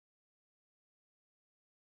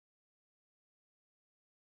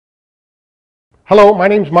Hello, my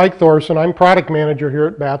name is Mike Thorson. I'm product manager here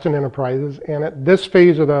at Batson Enterprises, and at this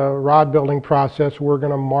phase of the rod building process, we're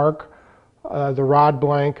going to mark the rod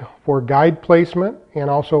blank for guide placement and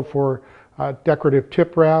also for decorative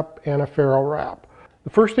tip wrap and a ferrule wrap. The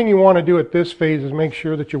first thing you want to do at this phase is make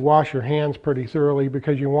sure that you wash your hands pretty thoroughly,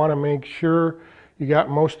 because you want to make sure you got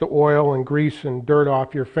most of the oil and grease and dirt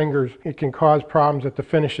off your fingers. It can cause problems at the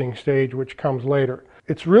finishing stage, which comes later.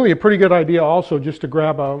 It's really a pretty good idea also just to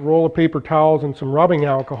grab a roll of paper towels and some rubbing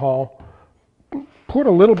alcohol. Put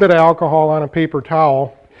a little bit of alcohol on a paper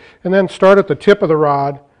towel and then start at the tip of the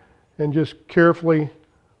rod and just carefully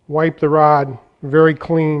wipe the rod very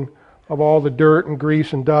clean of all the dirt and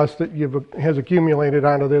grease and dust that has accumulated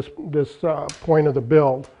onto this point of the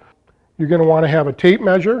build. You're going to want to have a tape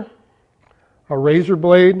measure, a razor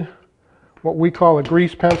blade, what we call a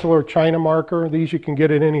grease pencil or China marker. These you can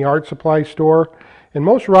get at any art supply store. And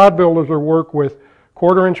most rod builders will work with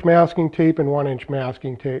 1/4 inch masking tape and 1 inch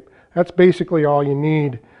masking tape. That's basically all you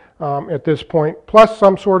need at this point, plus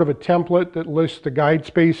some sort of a template that lists the guide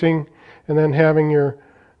spacing, and then having your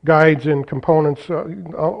guides and components.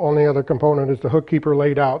 Only other component is the hook keeper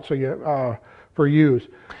laid out so for use.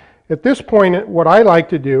 At this point, what I like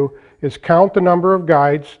to do is count the number of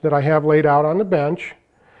guides that I have laid out on the bench,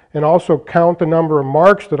 and also count the number of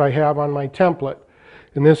marks that I have on my template.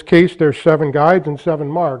 In this case, there's 7 guides and 7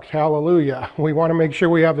 marks. Hallelujah. We want to make sure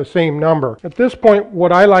we have the same number. At this point,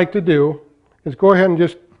 what I like to do is go ahead and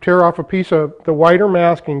just tear off a piece of the whiter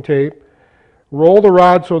masking tape, roll the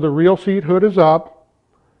rod so the reel seat hood is up,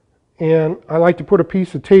 and I like to put a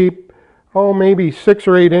piece of tape, maybe 6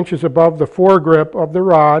 or 8 inches above the foregrip of the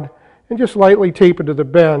rod, and just lightly tape it to the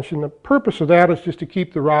bench. And the purpose of that is just to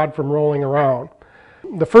keep the rod from rolling around.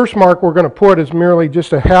 The first mark we're going to put is merely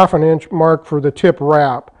just a 1/2 inch mark for the tip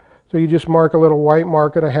wrap. So you just mark a little white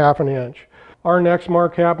mark at a 1/2 inch. Our next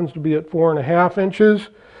mark happens to be at 4.5 inches.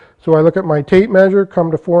 So I look at my tape measure, come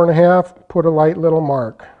to 4.5, put a light little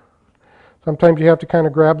mark. Sometimes you have to kind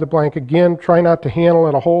of grab the blank again. Try not to handle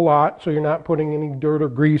it a whole lot so you're not putting any dirt or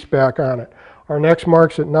grease back on it. Our next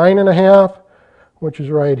mark's at 9.5, which is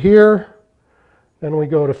right here. Then we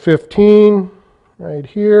go to 15, right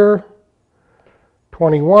here.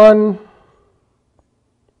 21,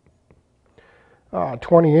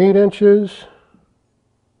 28 inches,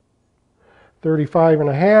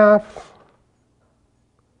 35.5.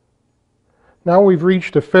 Now we've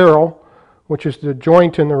reached the ferrule, which is the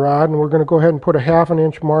joint in the rod, and we're going to go ahead and put a 1/2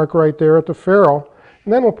 inch mark right there at the ferrule.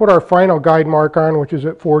 And then we'll put our final guide mark on, which is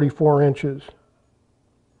at 44 inches.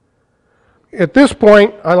 At this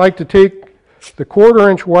point, I like to take the 1/4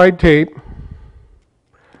 inch wide tape,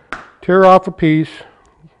 tear off a piece,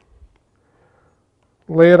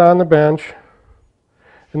 lay it on the bench,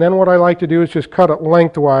 and then what I like to do is just cut it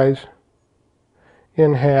lengthwise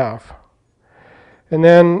in half. And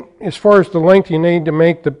then as far as the length you need to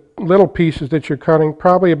make the little pieces that you're cutting,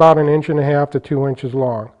 probably about 1.5 to 2 inches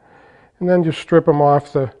long. And then just strip them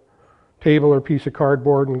off the table or piece of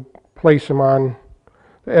cardboard and place them on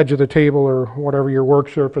the edge of the table or whatever your work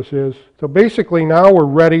surface is. So basically now we're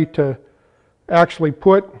ready to actually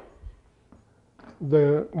put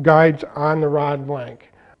the guides on the rod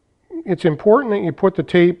blank. It's important that you put the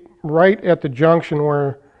tape right at the junction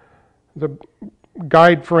where the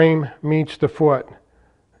guide frame meets the foot,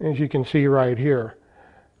 as you can see right here.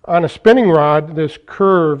 On a spinning rod, this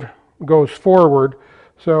curve goes forward.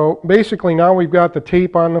 So basically now we've got the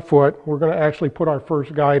tape on the foot. We're going to actually put our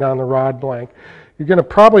first guide on the rod blank. You're going to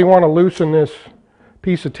probably want to loosen this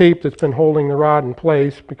piece of tape that's been holding the rod in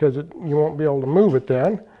place, because you won't be able to move it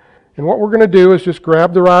then. And what we're going to do is just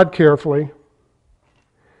grab the rod carefully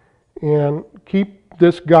and keep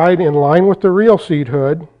this guide in line with the reel seat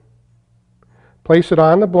hood, place it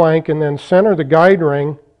on the blank, and then center the guide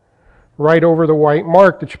ring right over the white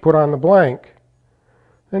mark that you put on the blank.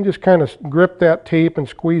 Then just kind of grip that tape and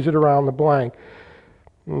squeeze it around the blank.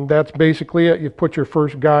 And that's basically it. You've put your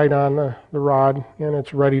first guide on the rod and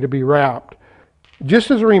it's ready to be wrapped. Just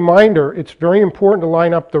as a reminder, it's very important to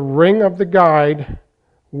line up the ring of the guide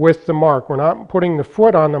with the mark. We're not putting the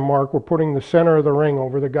foot on the mark, we're putting the center of the ring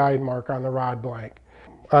over the guide mark on the rod blank.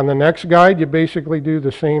 On the next guide, you basically do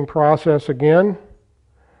the same process again.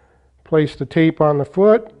 Place the tape on the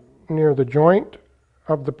foot near the joint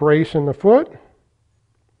of the brace in the foot.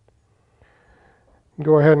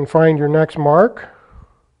 Go ahead and find your next mark.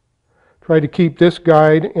 Try to keep this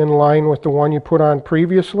guide in line with the one you put on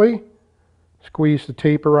previously. Squeeze the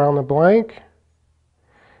tape around the blank,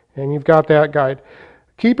 and you've got that guide.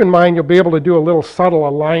 Keep in mind you'll be able to do a little subtle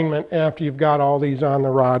alignment after you've got all these on the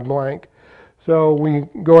rod blank. So we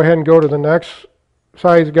go ahead and go to the next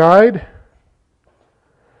size guide.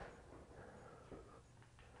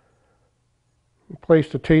 place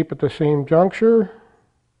the tape at the same juncture.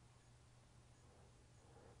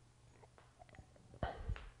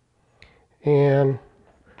 And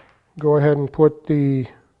go ahead and put the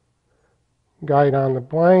guide on the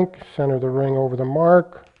blank, center the ring over the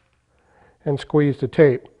mark, and squeeze the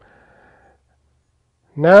tape.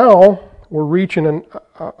 Now we're reaching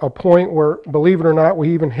a point where, believe it or not,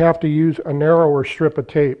 we even have to use a narrower strip of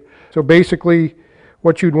tape. So basically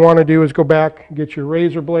what you'd want to do is go back, get your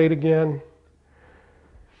razor blade again,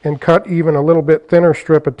 and cut even a little bit thinner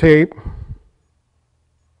strip of tape.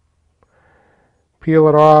 Peel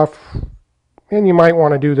it off, and you might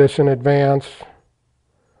want to do this in advance.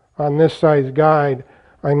 On this size guide,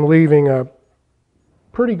 I'm leaving a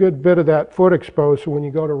pretty good bit of that foot exposed, so when you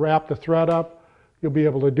go to wrap the thread up, you'll be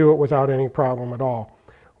able to do it without any problem at all.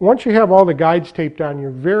 Once you have all the guides taped on, you're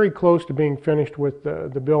very close to being finished with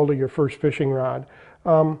the build of your first fishing rod.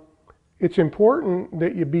 It's important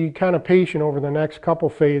that you be kind of patient over the next couple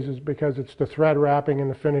phases because it's the thread wrapping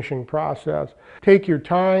and the finishing process. Take your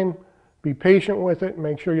time, be patient with it,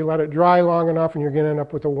 make sure you let it dry long enough, and you're going to end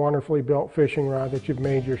up with a wonderfully built fishing rod that you've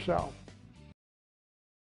made yourself.